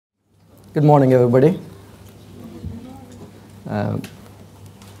Good morning, everybody.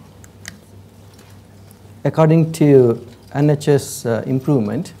 According to NHS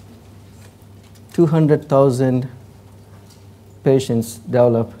improvement, 200,000 patients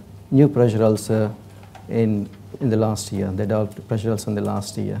develop new pressure ulcer in the last year. They developed pressure ulcer in the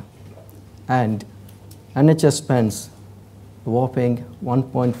last year. And NHS spends a whopping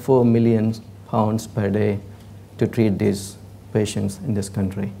 £1.4 million per day to treat these patients in this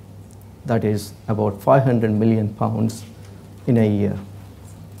country. That is about £500 million in a year.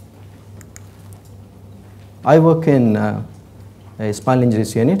 I work in a spinal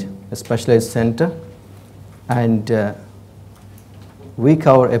injuries unit, a specialized center, and we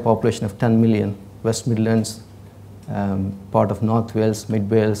cover a population of 10 million, West Midlands, part of North Wales, Mid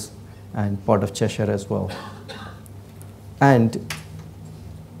Wales, and part of Cheshire as well. And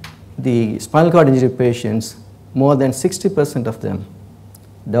the spinal cord injury patients, more than 60% of them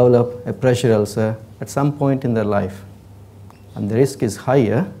develop a pressure ulcer at some point in their life. And the risk is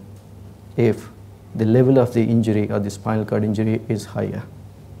higher if the level of the injury or the spinal cord injury is higher.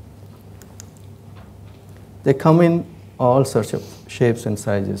 They come in all sorts of shapes and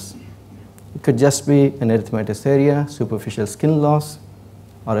sizes. It could just be an erythematous area, superficial skin loss,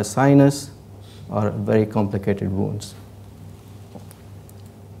 or a sinus, or very complicated wounds.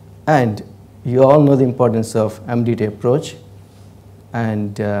 And you all know the importance of MDT approach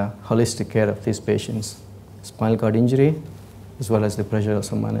and holistic care of these patients, spinal cord injury, as well as the pressure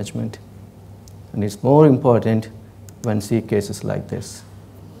ulcer management. And it's more important when see cases like this.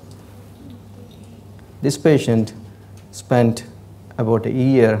 This patient spent about a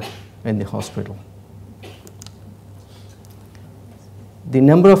year in the hospital. The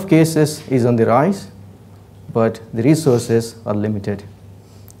number of cases is on the rise, but the resources are limited.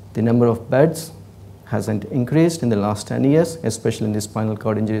 The number of beds hasn't increased in the last 10 years, especially in the spinal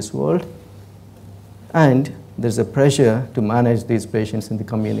cord injuries world. And there's a pressure to manage these patients in the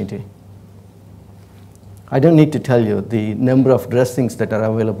community. I don't need to tell you the number of dressings that are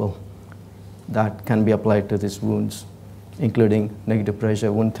available that can be applied to these wounds, including negative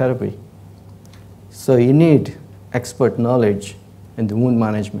pressure wound therapy. So you need expert knowledge in the wound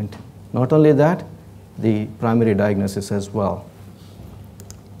management. Not only that, the primary diagnosis as well.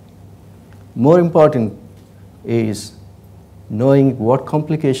 More important is knowing what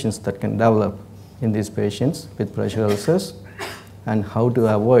complications that can develop in these patients with pressure ulcers and how to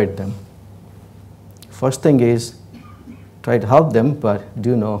avoid them. First thing is try to help them, but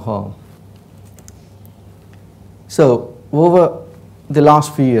do no harm. So over the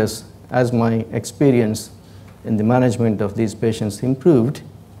last few years, as my experience in the management of these patients improved,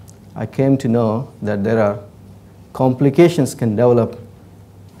 I came to know that there are complications can develop.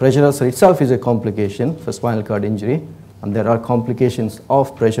 Pressure ulcer itself is a complication for spinal cord injury, and there are complications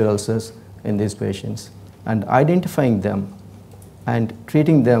of pressure ulcers in these patients. And identifying them and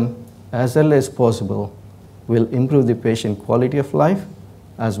treating them as early as possible will improve the patient quality of life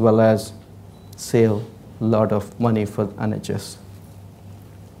as well as save a lot of money for NHS.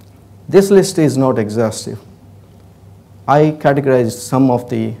 This list is not exhaustive. I categorized some of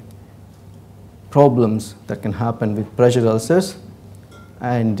the problems that can happen with pressure ulcers,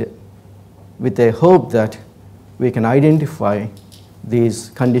 and with a hope that we can identify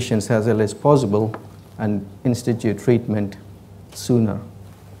these conditions as early as possible and institute treatment sooner.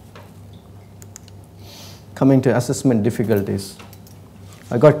 Coming to assessment difficulties,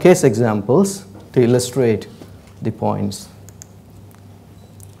 I got case examples to illustrate the points.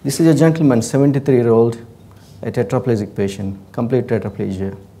 This is a gentleman, 73-year-old, a tetraplegic patient, complete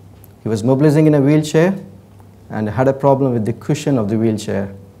tetraplegia. He was mobilizing in a wheelchair and had a problem with the cushion of the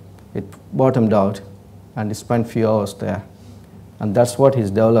wheelchair. It bottomed out and he spent a few hours there. And that's what he's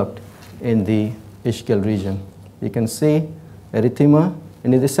developed in the ischial region. You can see erythema,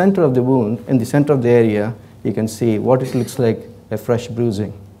 and in the center of the wound, in the center of the area, you can see what it looks like, a fresh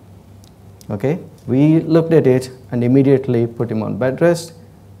bruising. Okay? We looked at it and immediately put him on bed rest.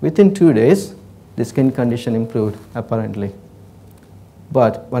 Within 2 days, the skin condition improved, apparently.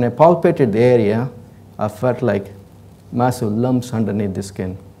 But when I palpated the area, I felt like massive lumps underneath the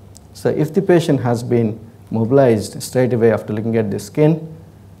skin. So if the patient has been mobilized straight away after looking at the skin,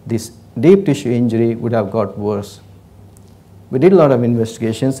 this deep tissue injury would have got worse. We did a lot of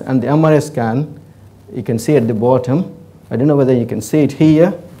investigations, and the MRI scan, you can see at the bottom, I don't know whether you can see it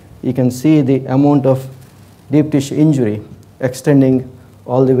here, you can see the amount of deep tissue injury extending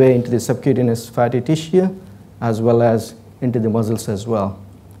all the way into the subcutaneous fatty tissue as well as into the muscles as well.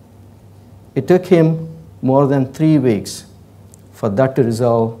 It took him more than 3 weeks for that to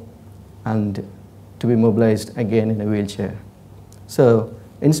resolve and to be mobilized again in a wheelchair. So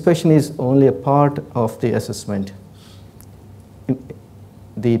Inspection is only a part of the assessment.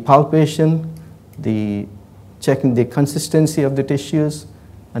 The palpation, the checking the consistency of the tissues,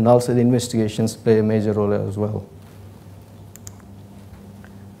 and also the investigations play a major role as well.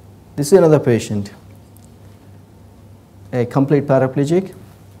 This is another patient, a complete paraplegic.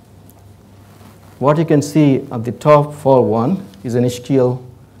 What you can see at the top for one is an ischial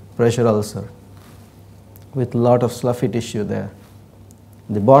pressure ulcer with a lot of sloughy tissue there.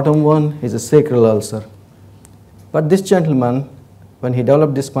 The bottom one is a sacral ulcer. But this gentleman, when he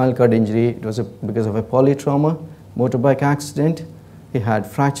developed this spinal cord injury, it was because of a polytrauma, motorbike accident. He had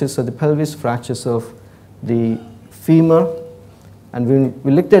fractures of the pelvis, fractures of the femur, and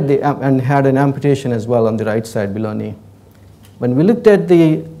we looked at and had an amputation as well on the right side below knee. When we looked at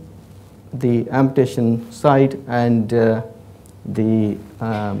the amputation site and the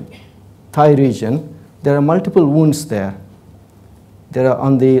thigh region, there are multiple wounds there. There are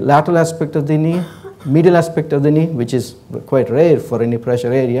on the lateral aspect of the knee, medial aspect of the knee, which is quite rare for any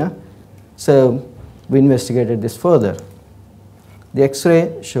pressure area. So we investigated this further. The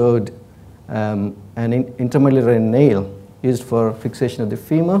X-ray showed an intramedullary nail used for fixation of the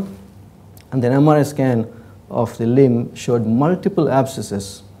femur, and then MRI scan of the limb showed multiple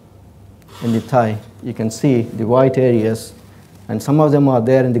abscesses in the thigh. You can see the white areas, and some of them are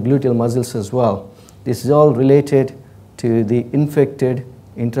there in the gluteal muscles as well. This is all related to the infected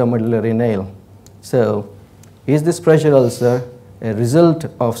intramedullary nail. So, is this pressure ulcer a result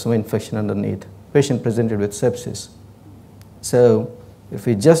of some infection underneath? Patient presented with sepsis. So, if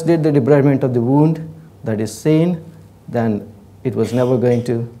we just did the debridement of the wound that is seen, then it was never going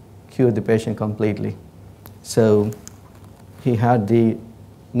to cure the patient completely. So, he had the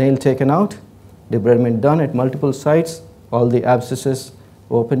nail taken out, debridement done at multiple sites, all the abscesses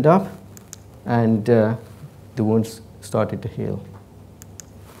opened up, and the wounds started to heal.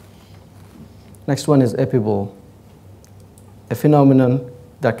 Next one is epibole, a phenomenon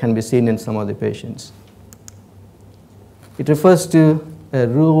that can be seen in some of the patients. It refers to a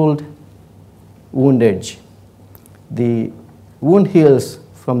ruled wound edge. The wound heals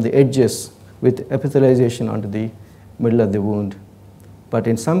from the edges with epithelialization onto the middle of the wound. But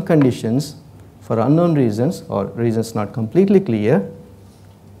in some conditions, for unknown reasons or reasons not completely clear,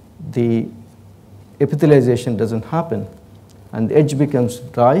 the epithelialization doesn't happen and the edge becomes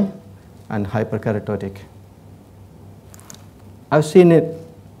dry and hyperkeratotic. I've seen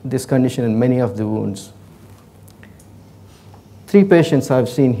this condition in many of the wounds. 3 patients I've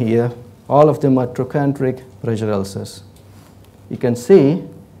seen here, all of them are trochanteric pressure ulcers. You can see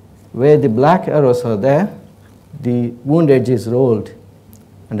where the black arrows are there, the wound edge is rolled.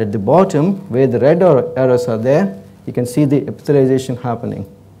 And at the bottom, where the red arrows are there, you can see the epithelialization happening.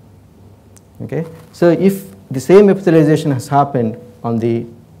 Okay? So if the same epithelialization has happened on the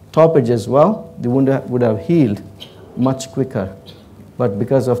top edge as well, the wound would have healed much quicker. But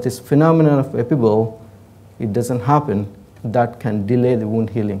because of this phenomenon of epibole, it doesn't happen. That can delay the wound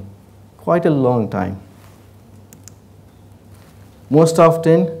healing quite a long time. Most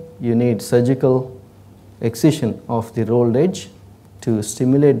often, you need surgical excision of the rolled edge to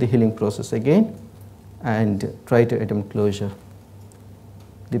stimulate the healing process again and try to attempt closure.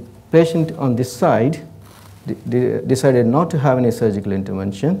 The patient on this side decided not to have any surgical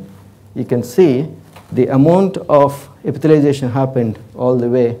intervention. You can see the amount of epithelialization happened all the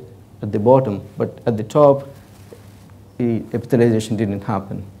way at the bottom, but at the top, the epithelialization didn't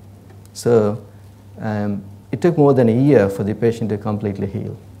happen. So it took more than a year for the patient to completely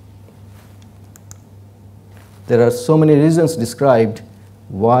heal. There are so many reasons described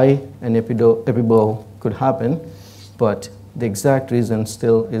why an epibole could happen, but the exact reason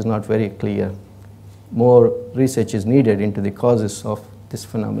still is not very clear. More research is needed into the causes of this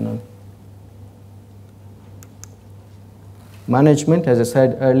phenomenon. Management, as I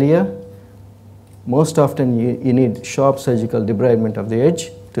said earlier, most often you need sharp surgical debridement of the edge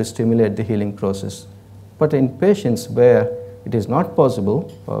to stimulate the healing process. But in patients where it is not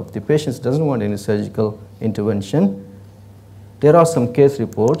possible, or if the patient doesn't want any surgical intervention, there are some case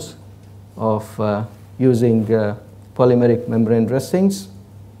reports of using polymeric membrane dressings,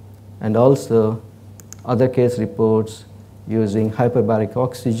 and also other case reports using hyperbaric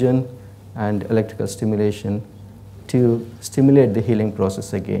oxygen and electrical stimulation to stimulate the healing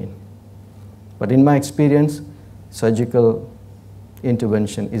process again. But in my experience, surgical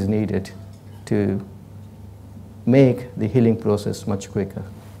intervention is needed to make the healing process much quicker.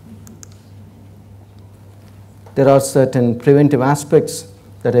 There are certain preventive aspects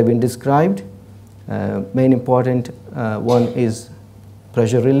that have been described. Main important one is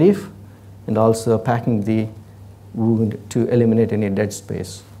pressure relief and also packing the wound to eliminate any dead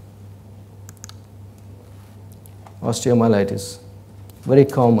space. Osteomyelitis, very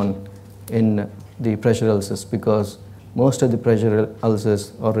common in the pressure ulcers because most of the pressure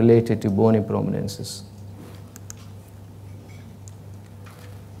ulcers are related to bony prominences.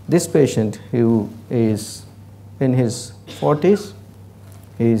 This patient, who is in his 40s,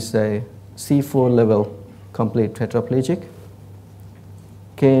 he is a C4 level complete tetraplegic,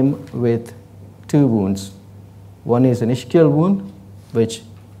 came with two wounds. One is an ischial wound, which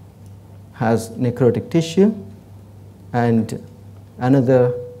has necrotic tissue, and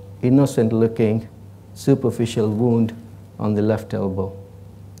another innocent looking superficial wound on the left elbow.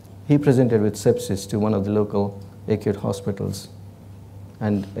 He presented with sepsis to one of the local acute hospitals,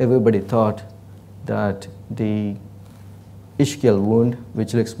 and everybody thought that the ischial wound,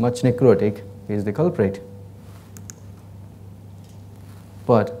 which looks much necrotic, is the culprit.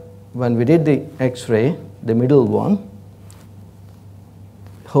 But when we did the X-ray, the middle one,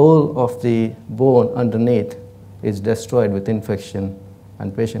 whole of the bone underneath is destroyed with infection,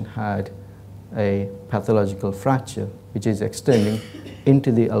 and patient had a pathological fracture which is extending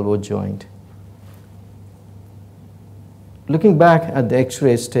into the elbow joint. Looking back at the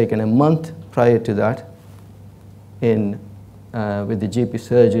X-rays taken a month prior to that with the GP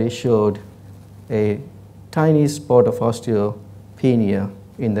surgery, showed a tiny spot of osteopenia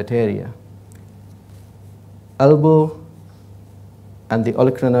in that area. Elbow and the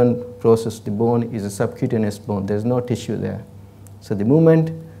olecranon process, the bone is a subcutaneous bone. There's no tissue there. So the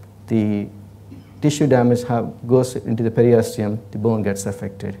moment the tissue damage goes into the periosteum, the bone gets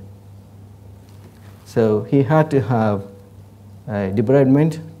affected. So he had to have a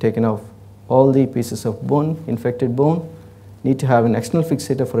debridement, taken off all the pieces of bone, infected bone, need to have an external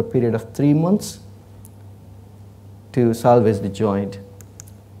fixator for a period of 3 months to salvage the joint.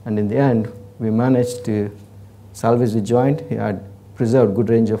 And in the end, we managed to salvage the joint. He had preserved good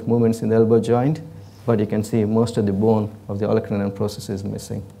range of movements in the elbow joint, but you can see most of the bone of the olecranon process is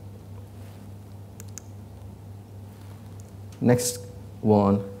missing. Next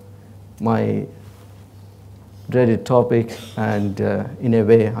one, my dreaded topic, and in a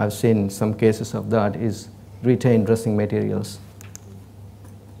way I've seen some cases of that, is retained dressing materials.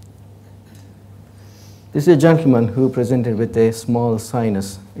 This is a gentleman who presented with a small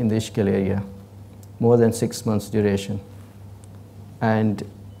sinus in the ischial area, more than 6 months duration. And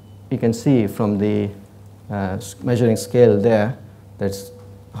you can see from the measuring scale there, that's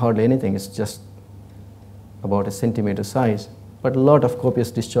hardly anything, it's just about a centimeter size, but a lot of copious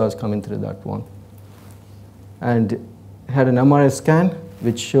discharge coming through that one. And had an MRI scan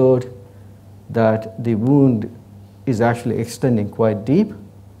which showed that the wound is actually extending quite deep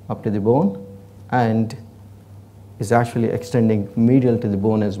up to the bone and is actually extending medial to the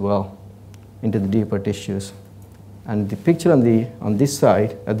bone as well into the deeper tissues. And the picture on this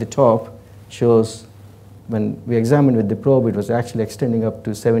side at the top shows when we examined with the probe, it was actually extending up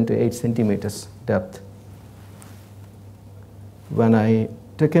to 7 to 8 centimeters depth. When I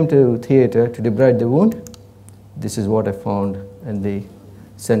took him to theater to debride the wound, this is what I found in the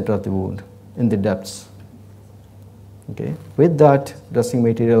center of the wound, in the depths. Okay. With that dressing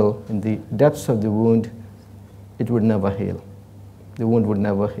material in the depths of the wound, it would never heal. The wound would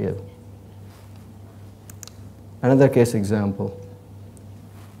never heal. Another case example.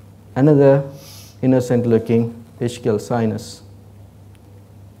 Another innocent looking ischial sinus.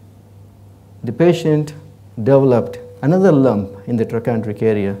 The patient developed another lump in the trochanteric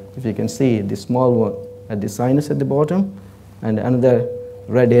area. If you can see the small one at the sinus at the bottom and another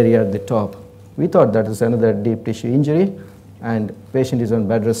red area at the top. We thought that is another deep tissue injury, and patient is on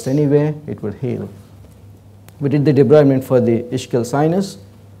bed rest anyway, it would heal. We did the debridement for the ischial sinus,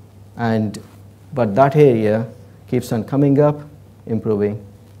 but that area keeps on coming up, improving,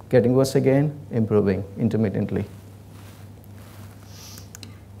 getting worse again, improving intermittently.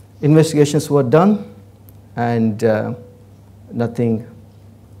 Investigations were done, and nothing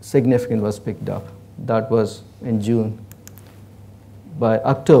significant was picked up. That was in June. By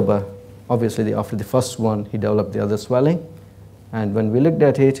October, obviously after the first one, he developed the other swelling, and when we looked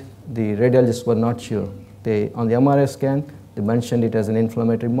at it, the radiologists were not sure. On the MRI scan, they mentioned it as an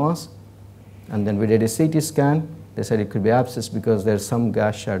inflammatory mass, and then we did a CT scan. They said it could be abscess because there are some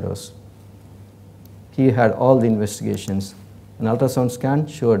gas shadows. He had all the investigations. An ultrasound scan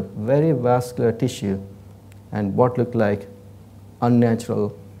showed very vascular tissue and what looked like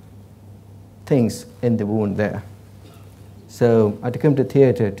unnatural things in the wound there. So I took him to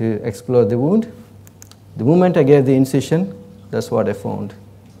theater to explore the wound. The moment I gave the incision, that's what I found,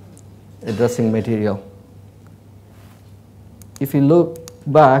 a dressing material. If you look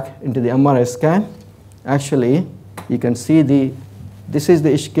back into the MRI scan, actually you can see this is the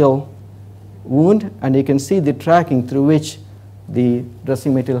ischial wound, and you can see the tracking through which the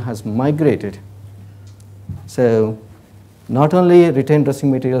dressing material has migrated. So not only retained dressing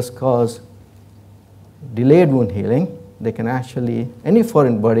materials cause delayed wound healing, they can actually, any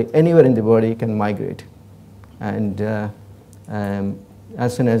foreign body, anywhere in the body can migrate. And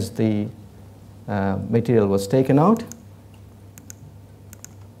as soon as the material was taken out,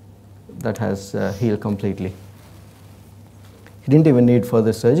 that has healed completely. He didn't even need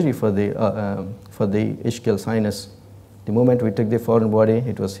further surgery for the ischial sinus. The moment we took the foreign body,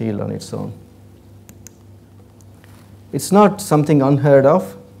 it was healed on its own. It's not something unheard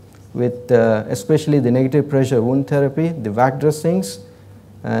of with especially the negative pressure wound therapy, the vac dressings.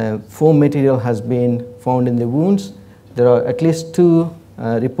 Foam material has been found in the wounds. There are at least 2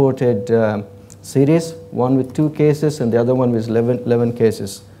 reported series, one with 2 cases and the other one with 11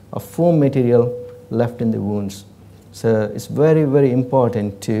 cases of foam material left in the wounds. So it's very, very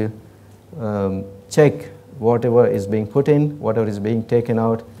important to check whatever is being put in, whatever is being taken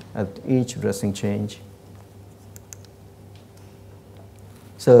out at each dressing change.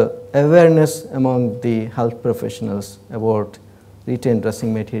 So awareness among the health professionals about retained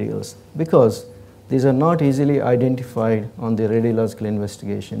dressing materials, because these are not easily identified on the radiological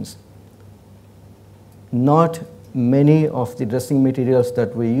investigations. Not many of the dressing materials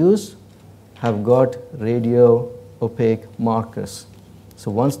that we use have got radio opaque markers.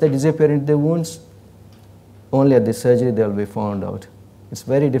 So once they disappear into the wounds, only at the surgery they will be found out. It's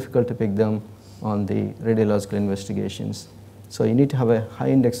very difficult to pick them on the radiological investigations. So you need to have a high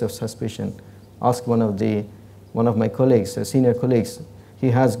index of suspicion. Ask one of my colleagues, senior colleagues. He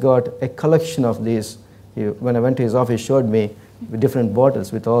has got a collection of these. When I went to his office, he showed me different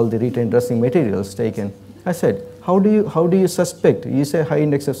bottles with all the retained dressing materials taken. I said, how do you suspect? You say high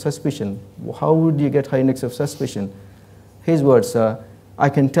index of suspicion. How would you get high index of suspicion? His words are, I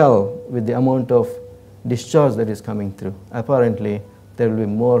can tell with the amount of discharge that is coming through. Apparently, there will be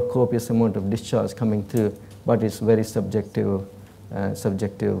more copious amount of discharge coming through, but it's very subjective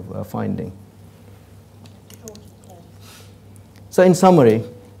finding. So in summary,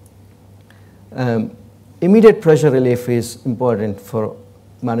 immediate pressure relief is important for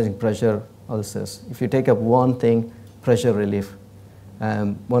managing pressure ulcers. If you take up one thing, pressure relief.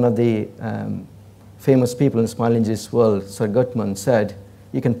 One of the famous people in spinal injuries world, Sir Gutman, said,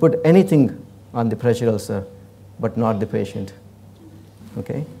 you can put anything on the pressure ulcer, but not the patient.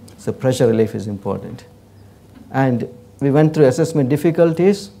 Okay? So pressure relief is important. And we went through assessment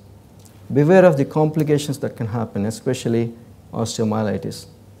difficulties. Beware of the complications that can happen, especially osteomyelitis.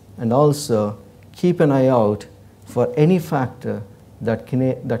 And also keep an eye out for any factor that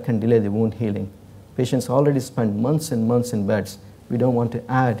can delay the wound healing. Patients already spend months and months in beds. We don't want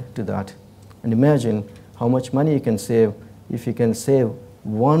to add to that. And imagine how much money you can save if you can save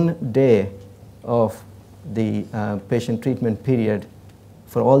 1 day of the patient treatment period.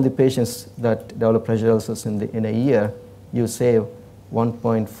 For all the patients that develop pressure ulcers in a year, you save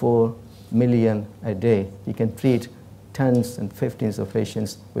 1.4 million a day. You can treat tens and 15s of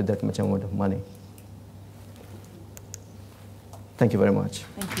patients with that much amount of money. Thank you very much.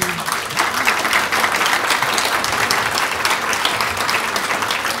 Thank you.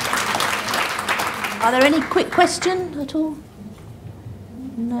 Are there any quick questions at all?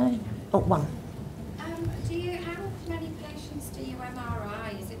 No? Oh, one. How many patients do you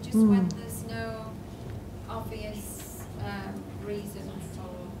MRI? Is it just when there's no obvious reason for...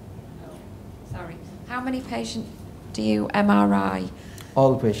 Oh, sorry. How many patients do you MRI?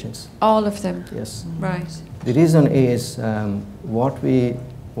 All patients. All of them? Yes. Right. The reason is what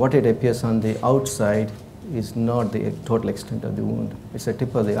it appears on the outside is not the total extent of the wound. It's a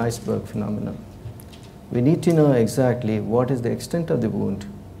tip of the iceberg phenomenon. We need to know exactly what is the extent of the wound.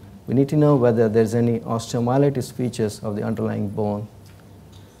 We need to know whether there's any osteomyelitis features of the underlying bone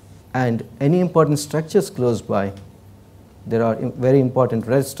and any important structures close by. There are very important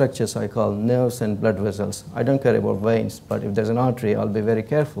red structures I call nerves and blood vessels. I don't care about veins, but if there's an artery, I'll be very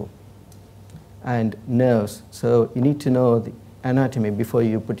careful. And nerves. So you need to know the anatomy before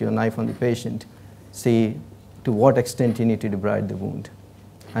you put your knife on the patient. See to what extent you need to debride the wound.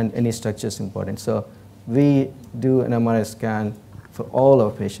 And any structure is important. So we do an MRI scan for all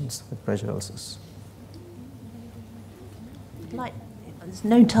our patients with pressure ulcers. There's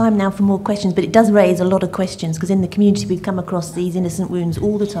no time now for more questions, but it does raise a lot of questions because in the community we come across these innocent wounds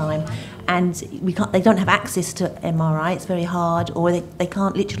all the time, and they don't have access to MRI. It's very hard, or they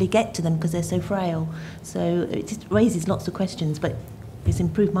can't literally get to them because they're so frail. So it just raises lots of questions, but it's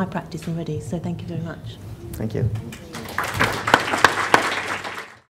improved my practice already. So thank you very much. Thank you.